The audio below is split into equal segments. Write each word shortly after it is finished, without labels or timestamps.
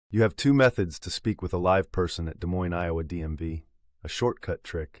You have two methods to speak with a live person at Des Moines, Iowa DMV, a shortcut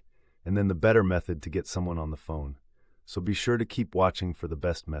trick, and then the better method to get someone on the phone. So be sure to keep watching for the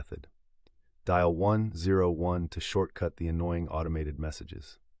best method. Dial 101 to shortcut the annoying automated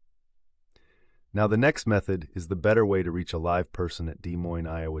messages. Now the next method is the better way to reach a live person at Des Moines,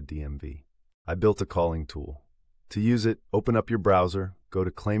 Iowa DMV. I built a calling tool. To use it, open up your browser, go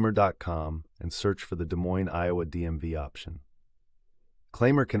to Claimyr.com, and search for the Des Moines, Iowa DMV option.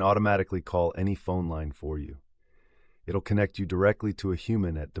 Claimyr can automatically call any phone line for you. It'll connect you directly to a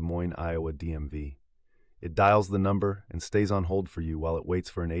human at Des Moines, Iowa DMV. It dials the number and stays on hold for you while it waits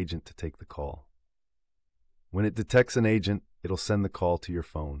for an agent to take the call. When it detects an agent, it'll send the call to your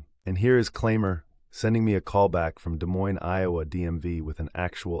phone. And here is Claimyr sending me a call back from Des Moines, Iowa DMV with an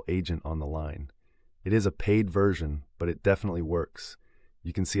actual agent on the line. It is a paid version, but it definitely works.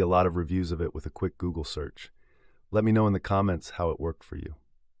 You can see a lot of reviews of it with a quick Google search. Let me know in the comments how it worked for you.